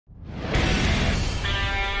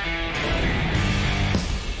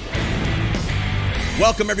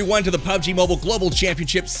Welcome everyone to the PUBG Mobile Global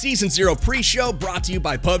Championship Season 0 pre-show brought to you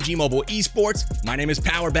by PUBG MOBILE Esports. My name is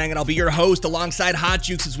Powerbang and I'll be your host alongside Hot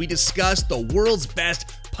Jukes as we discuss the world's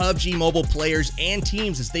best PUBG Mobile players and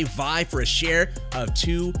teams as they vie for a share of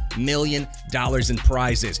 $2 million in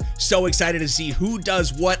prizes. So excited to see who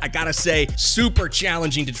does what. I gotta say, super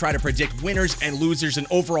challenging to try to predict winners and losers and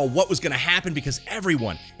overall what was gonna happen because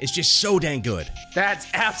everyone is just so dang good. That's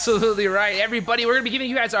absolutely right, everybody. We're gonna be giving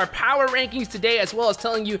you guys our power rankings today, as well as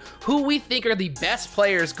telling you who we think are the best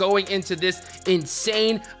players going into this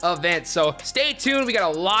insane event. So stay tuned. We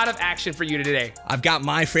got a lot of action for you today. I've got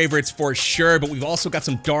my favorites for sure, but we've also got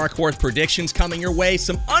some dark horse predictions coming your way,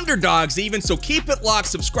 some underdogs even, so keep it locked,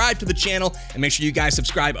 subscribe to the channel, and make sure you guys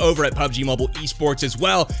subscribe over at PUBG Mobile Esports as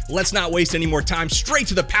well. Let's not waste any more time, straight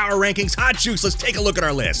to the power rankings. Hot Juice, let's take a look at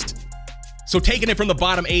our list. So taking it from the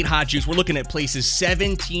bottom 8, Hot Juice, we're looking at places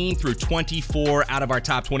 17 through 24 out of our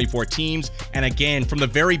top 24 teams. And again, from the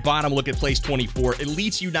very bottom, look at place 24,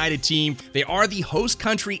 Elites United team. They are the host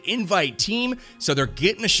country invite team, so they're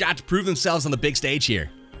getting a shot to prove themselves on the big stage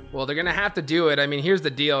here. Well, they're going to have to do it. I mean, here's the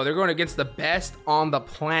deal. They're going against the best on the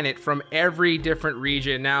planet from every different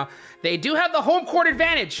region. Now, they do have the home court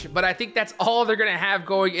advantage, but I think that's all they're going to have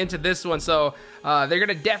going into this one. So they're going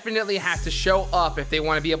to definitely have to show up if they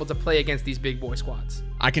want to be able to play against these big boy squads.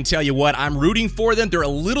 I can tell you what, I'm rooting for them. They're a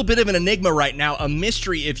little bit of an enigma right now, a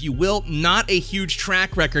mystery, if you will. Not a huge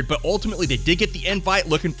track record, but ultimately they did get the invite,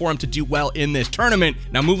 looking for them to do well in this tournament.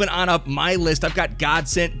 Now, moving on up my list, I've got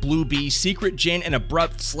Godsent, Blue Bee, Secret Jin, and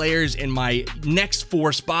Abrupt Slayers in my next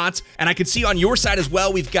 4 spots. And I can see on your side as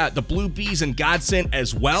well, we've got the Blue Bees and Godsent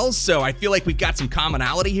as well. So I feel like we've got some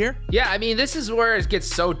commonality here. Yeah, I mean, this is where it gets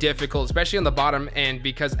so difficult, especially on the bottom end,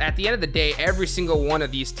 because at the end of the day, every single one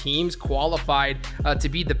of these teams qualified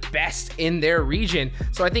to be the best in their region.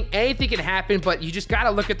 So I think anything can happen, but you just got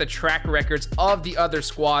to look at the track records of the other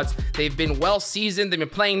squads. They've been well seasoned. They've been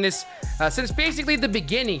playing this since basically the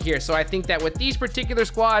beginning here. So I think that with these particular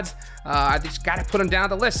squads, I just got to put them down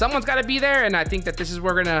the list. Someone's got to be there, and I think that this is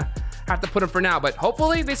where we're going to have to put them for now, but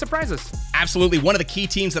hopefully they surprise us. Absolutely. One of the key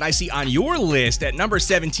teams that I see on your list at number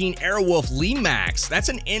 17, Airwolf Limax. That's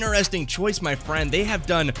an interesting choice, my friend. They have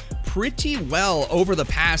done pretty well over the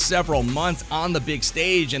past several months on the big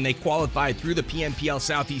stage, and they qualified through the PMPL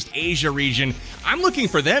Southeast Asia region. I'm looking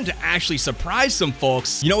for them to actually surprise some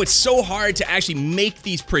folks. You know, it's so hard to actually make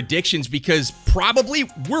these predictions because probably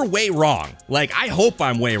we're way wrong. Like, I hope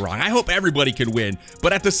I'm way wrong. I hope everybody could win.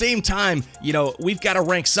 But at the same time, you know, we've got to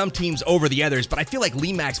rank some teams over the others, but I feel like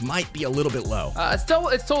Limax might be a little bit low. It's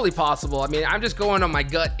totally possible. I mean, I'm just going on my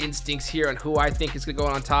gut instincts here on who I think is going to go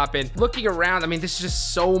on top, and looking around, I mean, there's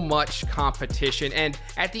just so much competition. And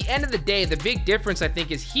at the end of the day, the big difference I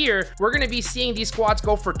think is here, we're going to be seeing these squads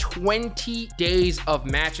go for 20 days of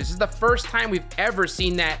matches. This is the first time we've ever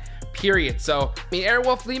seen that, period. So, I mean,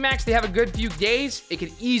 Airwolf Limax, they have a good few days. It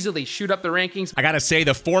could easily shoot up the rankings. I gotta say,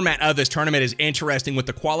 the format of this tournament is interesting with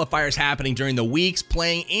the qualifiers happening during the weeks,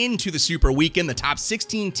 playing into the Super Weekend. The top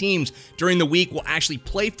 16 teams during the week will actually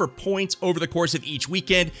play for points over the course of each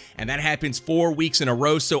weekend, and that happens 4 weeks in a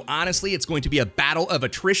row. So honestly, it's going to be a battle of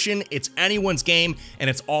attrition. It's anyone's game, and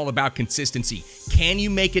it's all about consistency. Can you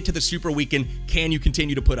make it to the Super Weekend? Can you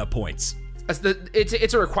continue to put up points?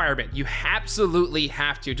 It's a requirement. You absolutely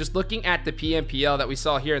have to. Just looking at the PMPL that we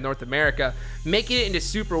saw here in North America, making it into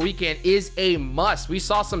Super Weekend is a must. We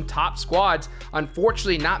saw some top squads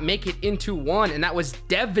unfortunately not make it into one, and that was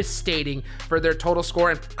devastating for their total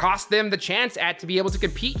score and cost them the chance to be able to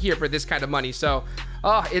compete here for this kind of money. So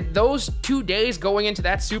those 2 days going into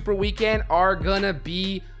that Super Weekend are gonna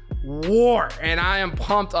be war, and I am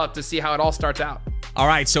pumped up to see how it all starts out. All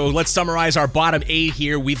right, so let's summarize our bottom 8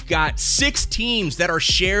 here. We've got 6 teams that are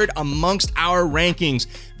shared amongst our rankings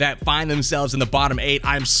that find themselves in the bottom 8.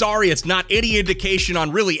 I'm sorry, it's not any indication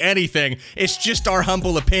on really anything. It's just our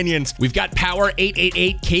humble opinions. We've got Power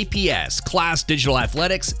 888 KPS, Class Digital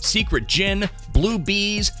Athletics, Secret Jin, Blue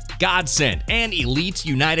Bees, Godsent, and Elites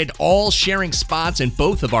United all sharing spots in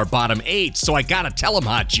both of our bottom 8. So I gotta tell them,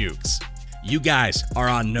 Hot Jukes, you guys are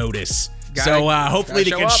on notice. Hopefully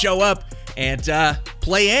they can show up and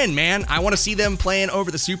play in, man. I want to see them playing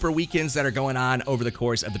over the Super Weekends that are going on over the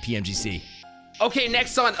course of the PMGC. Okay,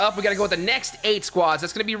 next on up, we got to go with the next 8 squads.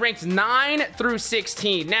 That's going to be ranked 9 through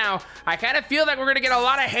 16. Now, I kind of feel like we're going to get a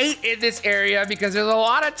lot of hate in this area because there's a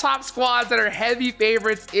lot of top squads that are heavy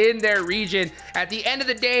favorites in their region. At the end of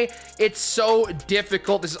the day, it's so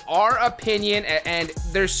difficult. This is our opinion, and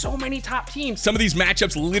there's so many top teams. Some of these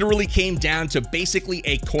matchups literally came down to basically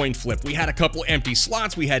a coin flip. We had a couple empty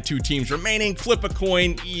slots. We had 2 teams remaining. Flip a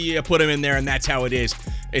coin, you put them in there, and that's how it is.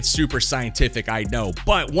 It's super scientific, I know.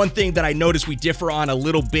 But one thing that I noticed we differ on a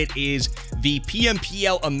little bit is the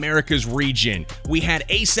PMPL Americas region. We had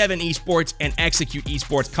A7 Esports and Execute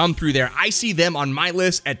Esports come through there. I see them on my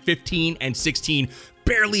list at 15 and 16,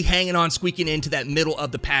 barely hanging on, squeaking into that middle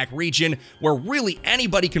of the pack region where really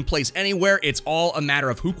anybody can place anywhere. It's all a matter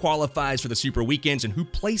of who qualifies for the Super Weekends and who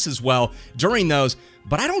places well during those.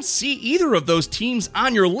 But I don't see either of those teams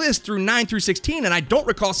on your list through 9 through 16, and I don't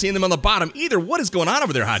recall seeing them on the bottom either. What is going on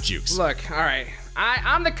over there, Hot Jukes? Look, all right,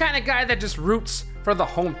 I'm the kind of guy that just roots for the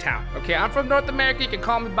hometown, okay? I'm from North America. You can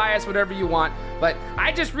call me biased, whatever you want, but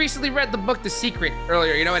I just recently read the book The Secret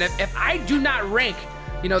earlier, you know, and if I do not rank,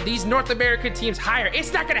 you know, these North American teams higher,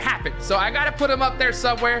 it's not gonna happen. So I gotta put them up there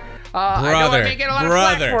somewhere. I know I may get a lot of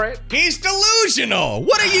flack for it. He's delusional.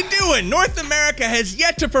 What are you doing? North America has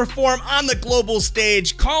yet to perform on the global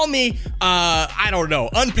stage. Call me, I don't know,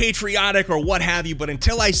 unpatriotic or what have you, but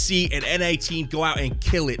until I see an NA team go out and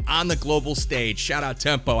kill it on the global stage, shout out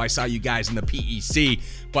Tempo, I saw you guys in the PEC,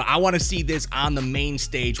 but I want to see this on the main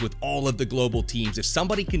stage with all of the global teams. If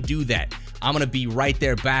somebody can do that, I'm going to be right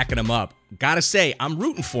there backing them up. Gotta say, I'm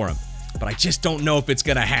rooting for them, but I just don't know if it's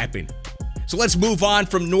going to happen. So let's move on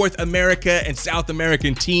from North America and South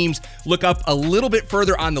American teams. Look up a little bit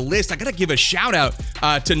further on the list. I gotta give a shout out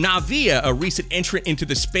to Navia, a recent entrant into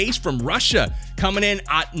the space from Russia, coming in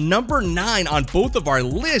at number 9 on both of our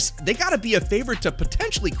lists. They gotta be a favorite to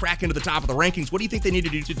potentially crack into the top of the rankings. What do you think they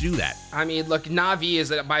need to do that? I mean, look, Navi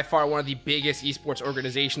is by far one of the biggest esports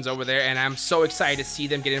organizations over there, and I'm so excited to see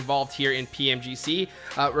them get involved here in PMGC.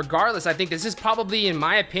 Regardless, I think this is probably, in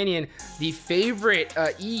my opinion, the favorite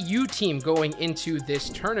EU team going into this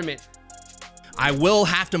tournament. I will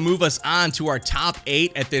have to move us on to our top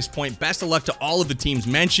 8 at this point. Best of luck to all of the teams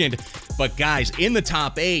mentioned. But guys, in the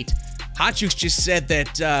top 8, Hot Jukes just said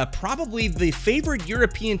that probably the favorite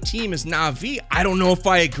European team is Navi. I don't know if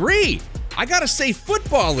I agree. I gotta say,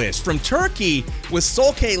 Footballist from Turkey with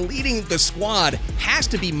Solke leading the squad has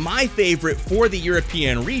to be my favorite for the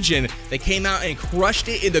European region. They came out and crushed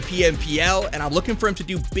it in the PMPL, and I'm looking for him to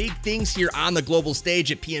do big things here on the global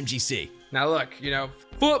stage at PMGC. Now look, you know,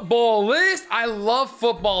 Footballist, I love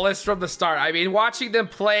Footballist from the start. I mean, watching them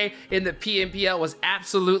play in the PMPL was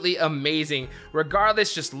absolutely amazing.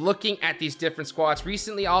 Regardless, just looking at these different squads,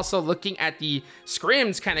 recently also looking at the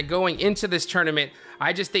scrims kind of going into this tournament,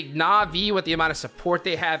 I just think Navi, with the amount of support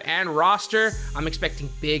they have and roster, I'm expecting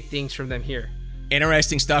big things from them here.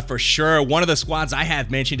 Interesting stuff for sure. One of the squads I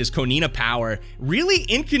have mentioned is Konina Power. Really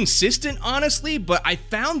inconsistent, honestly, but I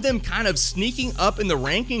found them kind of sneaking up in the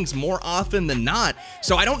rankings more often than not.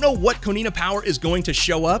 So I don't know what Konina Power is going to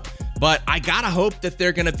show up, but I gotta hope that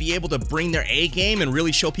they're gonna be able to bring their A game and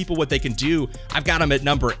really show people what they can do. I've got them at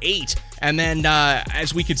number 8. And then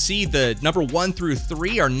as we could see, the number 1 through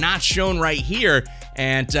 3 are not shown right here.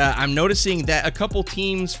 And I'm noticing that a couple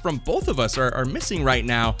teams from both of us are missing right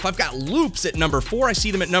now. I've got Loops at number 4. I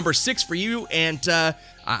see them at number 6 for you. And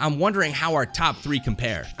I'm wondering how our top 3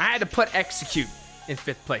 compare. I had to put Execute in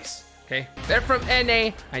 5th place. Okay, they're from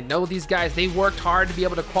NA. I know these guys, they worked hard to be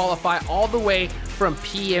able to qualify all the way from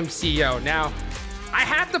PMCO. Now, I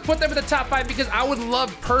have to put them in the top 5 because I would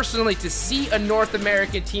love personally to see a North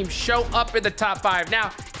American team show up in the top 5.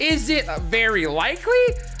 Now, is it very likely?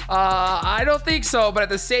 I don't think so, but at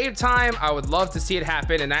the same time, I would love to see it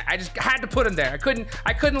happen, and I just had to put them there.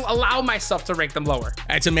 I couldn't allow myself to rank them lower.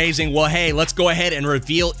 That's amazing. Well, hey, let's go ahead and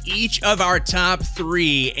reveal each of our top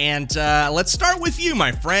 3, and let's start with you,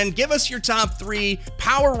 my friend. Give us your top 3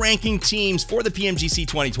 power ranking teams for the PMGC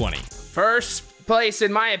 2020. First place,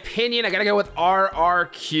 in my opinion, I gotta go with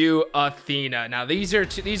RRQ Athena. Now, these are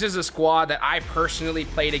a squad that I personally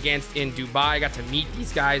played against in Dubai. I got to meet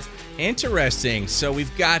these guys. Interesting. So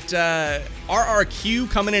we've got RRQ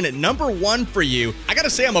coming in at number 1 for you. I gotta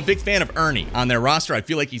say, I'm a big fan of Ernie on their roster. I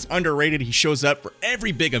feel like he's underrated. He shows up for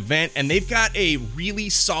every big event, and they've got a really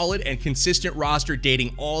solid and consistent roster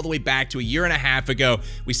dating all the way back to a year and a half ago.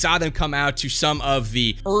 We saw them come out to some of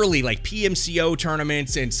the early like PMCO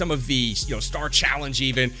tournaments and some of the Star Challenge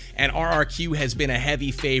even, and RRQ has been a heavy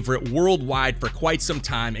favorite worldwide for quite some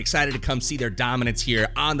time. Excited to come see their dominance here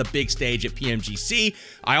on the big stage at PMGC.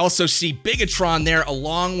 I also see Bigatron there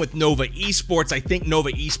along with Nova Esports. I think Nova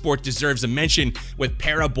Esports deserves a mention with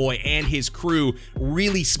Paraboy and his crew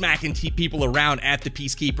really smacking people around at the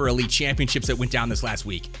Peacekeeper Elite Championships that went down this last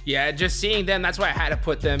week. Yeah, just seeing them, that's why I had to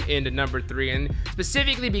put them into number 3, and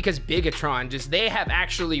specifically because Bigatron, they have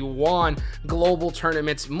actually won global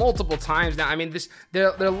tournaments multiple times now. I mean, mean,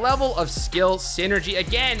 their level of skill synergy,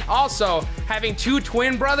 again, also having 2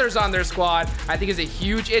 twin brothers on their squad, I think is a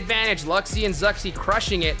huge advantage. Luxy and Zuxy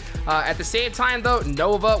crushing it. At the same time, though,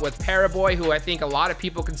 Nova with Paraboy, who I think a lot of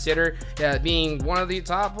people consider being one of the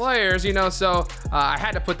top players, you know, so I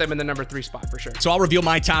had to put them in the number 3 spot for sure. So I'll reveal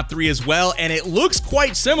my top 3 as well, and it looks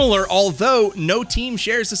quite similar, although no team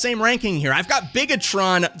shares the same ranking here. I've got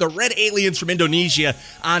Bigatron, the Red Aliens from Indonesia,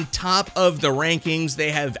 on top of the rankings.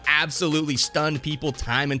 They have absolutely stunned people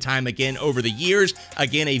time and time again over the years.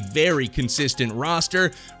 Again, a very consistent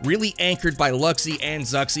roster, really anchored by Luxy and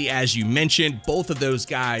Zuxy, as you mentioned. Both of those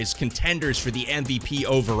guys contenders for the MVP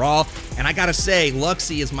overall, and I gotta say,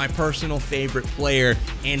 Luxy is my personal favorite player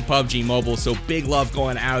in PUBG Mobile, so big love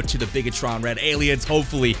going out to the Bigatron Red Aliens.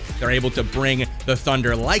 Hopefully, they're able to bring the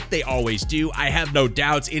thunder like they always do. I have no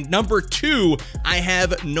doubts. In number 2, I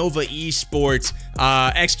have Nova Esports.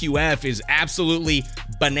 XQF is absolutely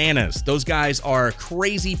bananas. Those guys are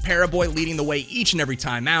crazy. Paraboy leading the way each and every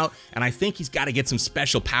time out, and I think he's got to get some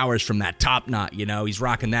special powers from that top knot, you know, he's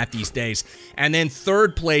rocking that these days. And then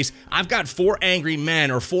 3rd place, I've got 4 Angry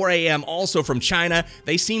Men, or 4AM, also from China.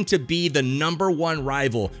 They seem to be the #1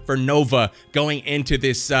 rival for Nova going into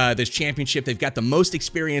this this championship. They've got the most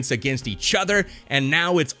experience against each other, and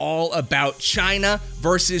now it's all about China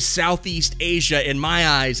versus Southeast Asia, in my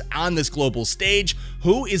eyes, on this global stage.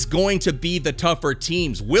 Who is going to be the tougher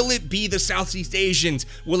teams? Will it be the Southeast Asians?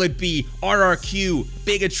 Will it be RRQ,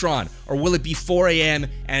 Bigatron, or will it be 4AM,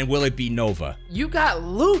 and will it be Nova? You got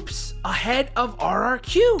Loops ahead of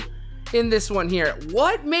RRQ in this one here.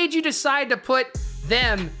 What made you decide to put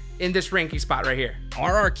them in this ranking spot right here?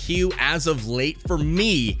 RRQ, as of late, for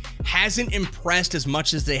me, hasn't impressed as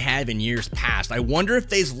much as they have in years past. I wonder if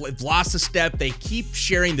they've lost a step. They keep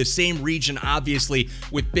sharing the same region, obviously,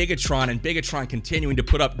 with Bigatron, and Bigatron continuing to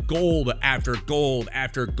put up gold after gold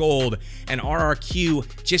after gold, and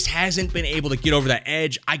RRQ just hasn't been able to get over that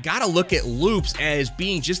edge. I gotta look at Loops as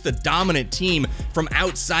being just the dominant team from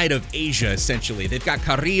outside of Asia, essentially. They've got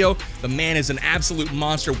Carrillo. The man is an absolute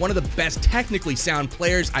monster, one of the best technically sound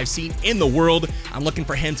players I've seen in the world. I'm looking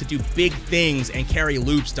for him to do big things and carry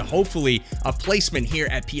Loops to hopefully a placement here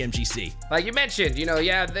at PMGC. Like you mentioned, you know,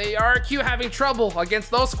 yeah, they are having trouble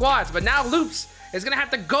against those squads, but now Loops is gonna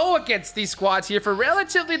have to go against these squads here for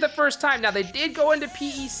relatively the first time. Now, they did go into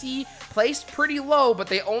PEC, placed pretty low, but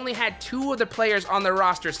they only had 2 of the players on their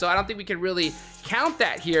roster, so I don't think we can really count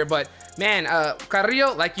that here. But man,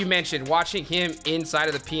 Carrillo, like you mentioned, watching him inside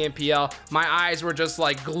of the PMPL, my eyes were just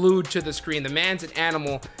like glued to the screen. The man's an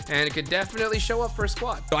animal, and it could definitely show up for a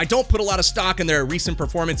squad. So I don't put a lot of stock in their recent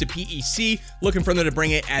performance at PEC, looking for them to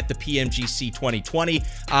bring it at the PMGC 2020.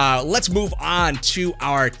 Let's move on to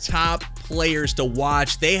our top players to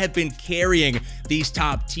watch. They have been carrying these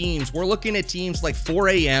top teams. We're looking at teams like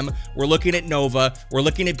 4AM, we're looking at Nova, we're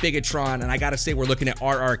looking at Bigatron, and I gotta say, we're looking at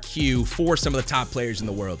RRQ for some of the top players in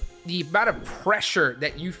the world. The amount of pressure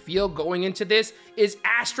that you feel going into this is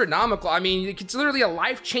astronomical. I mean, it's literally a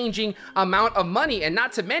life-changing amount of money, and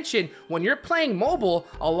not to mention, when you're playing mobile,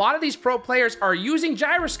 a lot of these pro players are using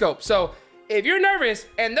gyroscope. So if you're nervous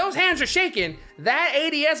and those hands are shaking, that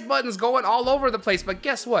ADS button's going all over the place. But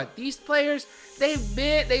guess what? These players, they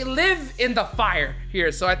live in the fire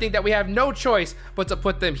here. So I think that we have no choice but to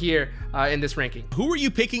put them here in this ranking. Who are you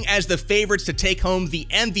picking as the favorites to take home the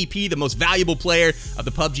MVP, the most valuable player of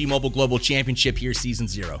the PUBG Mobile Global Championship here, Season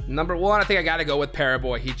 0? Number 1, I think I gotta go with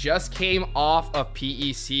Paraboy. He just came off of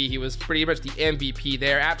PEC. He was pretty much the MVP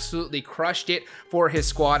there. Absolutely crushed it for his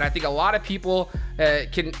squad. I think a lot of people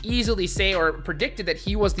can easily say or predicted that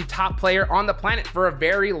he was the top player on the planet for a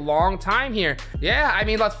very long time here. Yeah, I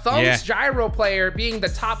mean, the thumbs gyro player being the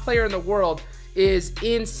top player in the world is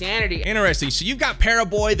insanity. Interesting. So you've got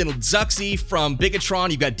Paraboy, then Zuxy from Bigatron,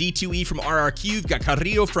 you've got D2E from RRQ, you've got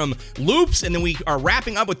Carrillo from Loops, and then we are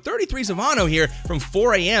wrapping up with 33 Zavano here from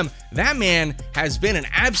 4AM. That man has been an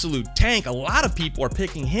absolute tank. A lot of people are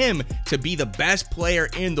picking him to be the best player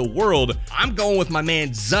in the world. I'm going with my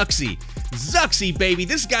man Zuxy. Zuxy, baby.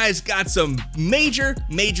 This guy's got some major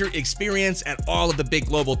experience at all of the big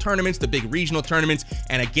global tournaments, the big regional tournaments,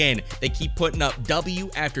 and again, they keep putting up W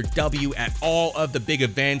after W at all of the big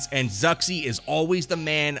events, and Zuxy is always the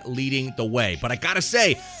man leading the way. But I gotta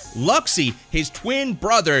say, Luxy, his twin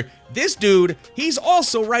brother, this dude, he's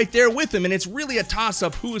also right there with him, and it's really a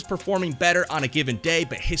toss-up who is performing better on a given day.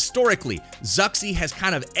 But historically, Zuxy has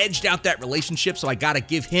kind of edged out that relationship, so I gotta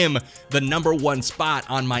give him the #1 spot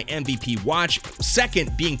on my MVP watch.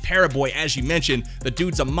 Second being Paraboy, as you mentioned. The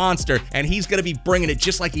dude's a monster, and he's gonna be bringing it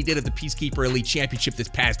just like he did at the Peacekeeper Elite Championship this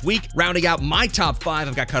past week. Rounding out my top 5,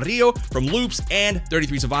 I've got Carrillo from Loops and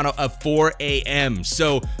 33 Zavano of 4AM.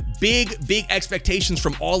 So big expectations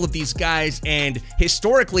from all of these guys, and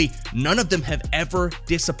historically, none of them have ever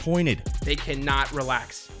disappointed. They cannot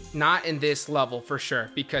relax. Not in this level for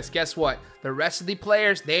sure, because guess what? The rest of the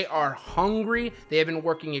players, they are hungry. They have been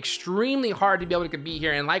working extremely hard to be able to compete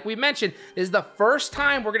here. And like we mentioned, this is the first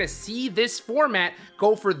time we're going to see this format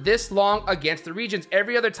go for this long against the regions.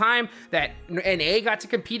 Every other time that NA got to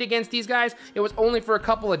compete against these guys, it was only for a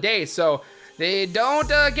couple of days. So they don't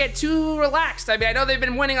get too relaxed. I mean, I know they've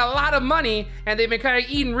been winning a lot of money and they've been kind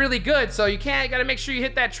of eating really good. So you got to make sure you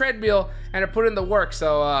hit that treadmill and put in the work.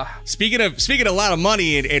 So speaking of a lot of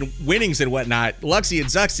money and winnings and whatnot, Luxy and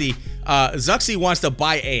Zuxy, Zuxy wants to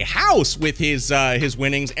buy a house with his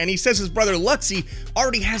winnings, and he says his brother Luxy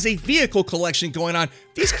already has a vehicle collection going on.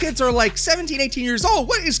 These kids are like 17, 18 years old.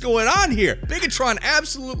 What is going on here? Bigatron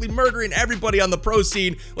absolutely murdering everybody on the pro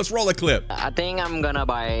scene. Let's roll a clip. I think I'm gonna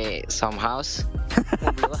buy some house.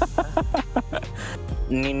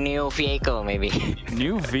 New vehicle, maybe.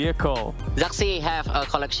 New vehicle. Zuxy have a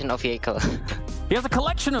collection of vehicles. He has a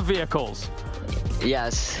collection of vehicles.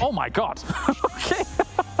 Yes. Oh my god. Okay.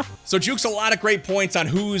 So Juke's a lot of great points on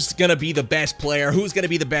who's going to be the best player, who's going to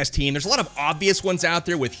be the best team. There's a lot of obvious ones out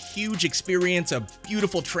there with huge experience, a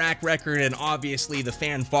beautiful track record, and obviously the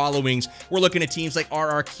fan followings. We're looking at teams like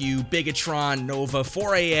RRQ, Bigatron, Nova,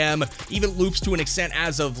 4AM, even Loops to an extent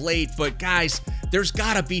as of late. But guys, there's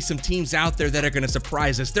got to be some teams out there that are going to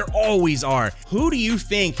surprise us. There always are. Who do you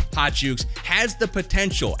think, Hot Jukes, has the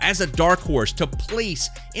potential as a dark horse to place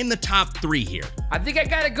in the top 3 here? I think I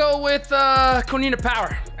got to go with Konina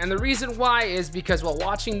Power. And the reason why is because while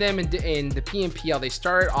watching them in the PMPL, they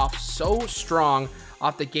started off so strong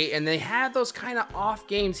off the gate, and they had those kind of off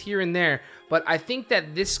games here and there. But I think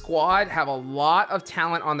that this squad have a lot of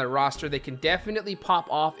talent on their roster. They can definitely pop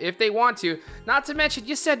off if they want to. Not to mention,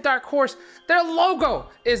 you said Dark Horse. Their logo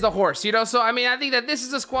is the horse, you know? So, I mean, I think that this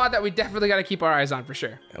is a squad that we definitely got to keep our eyes on for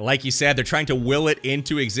sure. Like you said, they're trying to will it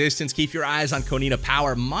into existence. Keep your eyes on Konina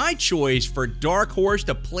Power. My choice for Dark Horse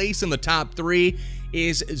to place in the top 3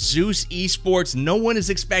 is Zeus Esports. No one is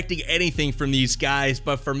expecting anything from these guys,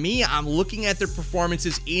 but for me, I'm looking at their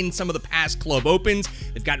performances in some of the past club opens.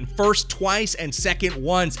 They've gotten first twice and second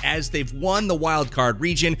once as they've won the wildcard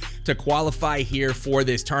region to qualify here for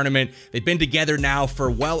this tournament. They've been together now for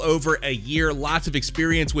well over a year, lots of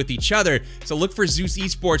experience with each other, so look for Zeus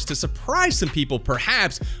Esports to surprise some people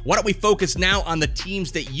perhaps. Why don't we focus now on the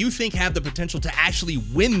teams that you think have the potential to actually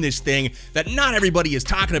win this thing that not everybody is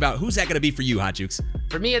talking about? Who's that going to be for you, Hot Jukes?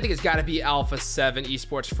 For me, I think it's got to be Alpha 7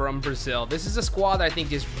 Esports from Brazil. This is a squad that I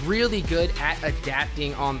think is really good at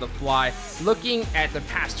adapting on the fly. Looking at the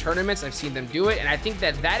past tournaments, I've seen them do it, and I think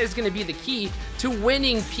that that is going to be the key to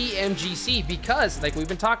winning PMGC because, like we've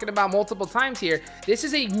been talking about multiple times here, this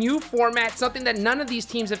is a new format, something that none of these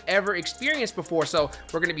teams have ever experienced before. So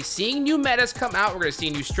we're going to be seeing new metas come out, we're going to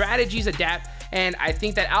see new strategies adapt, and I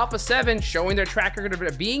think that Alpha 7 showing their track record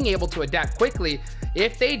of being able to adapt quickly,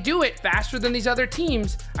 if they do it faster than these other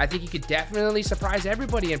teams, I think you could definitely surprise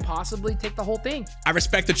everybody and possibly take the whole thing. I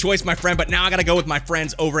respect the choice, my friend, but now I gotta go with my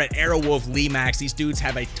friends over at Aerowolf Limax. These dudes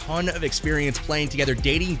have a ton of experience playing together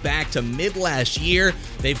dating back to mid last year.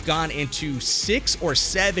 They've gone into 6 or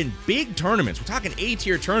 7 big tournaments. We're talking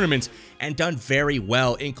A-tier tournaments and done very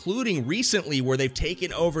well, including recently where they've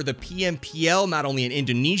taken over the PMPL, not only in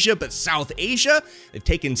Indonesia, but South Asia. They've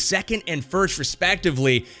taken 2nd and 1st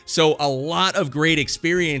respectively. So a lot of great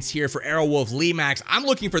experience here for Aerowolf Limax. I'm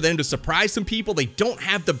looking for them to surprise some people. They don't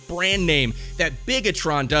have the brand name that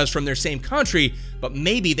Bigatron does from their same country, but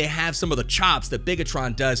maybe they have some of the chops that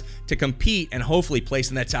Bigatron does to compete and hopefully place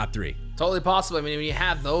in that top 3. Totally possible. I mean, when you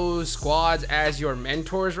have those squads as your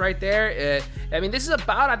mentors right there, I mean, this is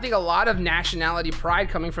about, I think, a lot of nationality pride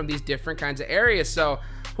coming from these different kinds of areas. So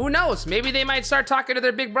who knows? Maybe they might start talking to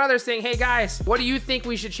their big brothers saying, hey guys, what do you think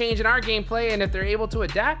we should change in our gameplay? And if they're able to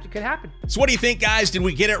adapt, it could happen. So what do you think, guys? Did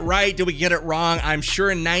we get it right? Did we get it wrong? I'm sure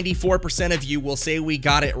 94% of you will say we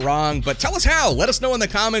got it wrong, but tell us how. Let us know in the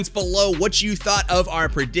comments below what you thought of our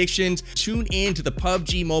predictions. Tune in to the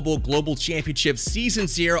PUBG Mobile Global Championship Season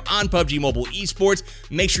 0 on PUBG Mobile Esports.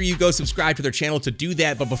 Make sure you go subscribe to their channel to do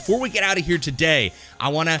that. But before we get out of here today, I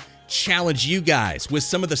want to challenge you guys with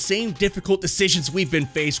some of the same difficult decisions we've been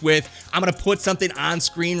faced with. I'm gonna put something on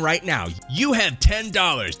screen right now. You have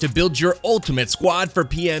 $10 to build your ultimate squad for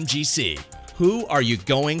PMGC. Who are you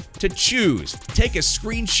going to choose? Take a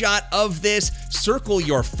screenshot of this, circle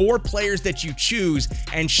your 4 players that you choose,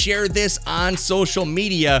 and share this on social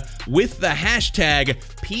media with the hashtag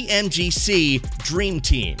PMGC Dream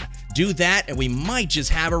Team. Do that, and we might just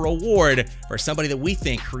have a reward for somebody that we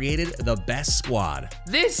think created the best squad.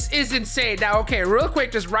 This is insane. Now, okay, real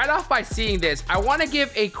quick, just right off by seeing this, I want to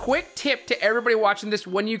give a quick tip to everybody watching this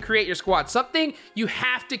when you create your squad. Something you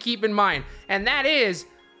have to keep in mind, and that is,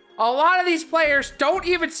 a lot of these players don't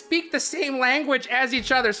even speak the same language as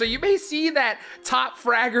each other. So you may see that top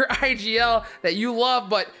fragger IGL that you love,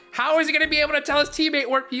 but how is he going to be able to tell his teammate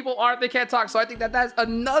where people are if they can't talk? So I think that that's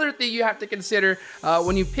another thing you have to consider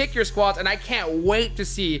when you pick your squads, and I can't wait to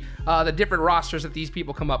see the different rosters that these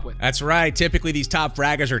people come up with. That's right. Typically, these top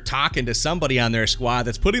fraggers are talking to somebody on their squad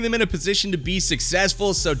that's putting them in a position to be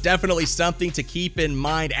successful, so definitely something to keep in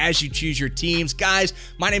mind as you choose your teams. Guys,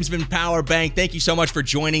 my name's been Powerbang. Thank you so much for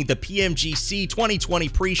joining the PMGC 2020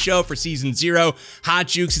 pre-show for Season 0. Hot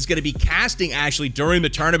Jukes is going to be casting actually during the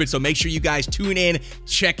tournament, so make sure you guys tune in,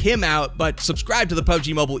 check him out, but subscribe to the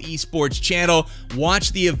PUBG Mobile Esports channel,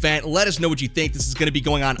 watch the event, let us know what you think. This is going to be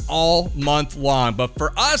going on all month long, but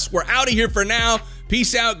for us, we're out of here for now.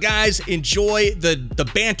 Peace out, guys. Enjoy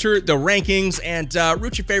the banter, the rankings, and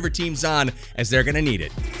root your favorite teams on as they're going to need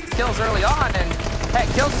it. Kills early on, and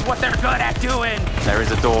hey, kills is what they're good at doing. There is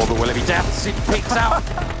a door, but will it be death? It peeks out.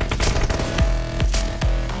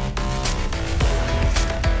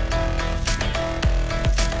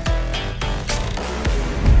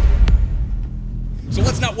 So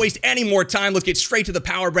let's not waste any more time. Let's get straight to the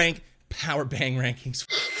Powerbang rankings.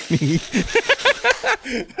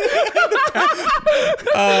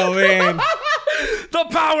 Oh man, The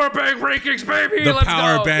Powerbang rankings, baby. the Let's go.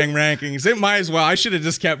 Powerbang rankings. It might as well. I should have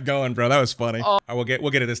just kept going, bro. That was funny. All right, we'll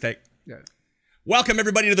get to this take. Yeah. Welcome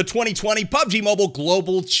everybody to the 2020 PUBG Mobile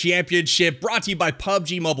Global Championship, brought to you by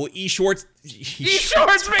PUBG Mobile Esports.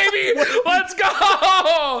 Esports, baby. Let's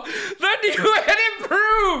go. The new and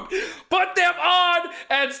improved. Put them on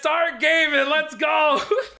and start gaming. Let's go.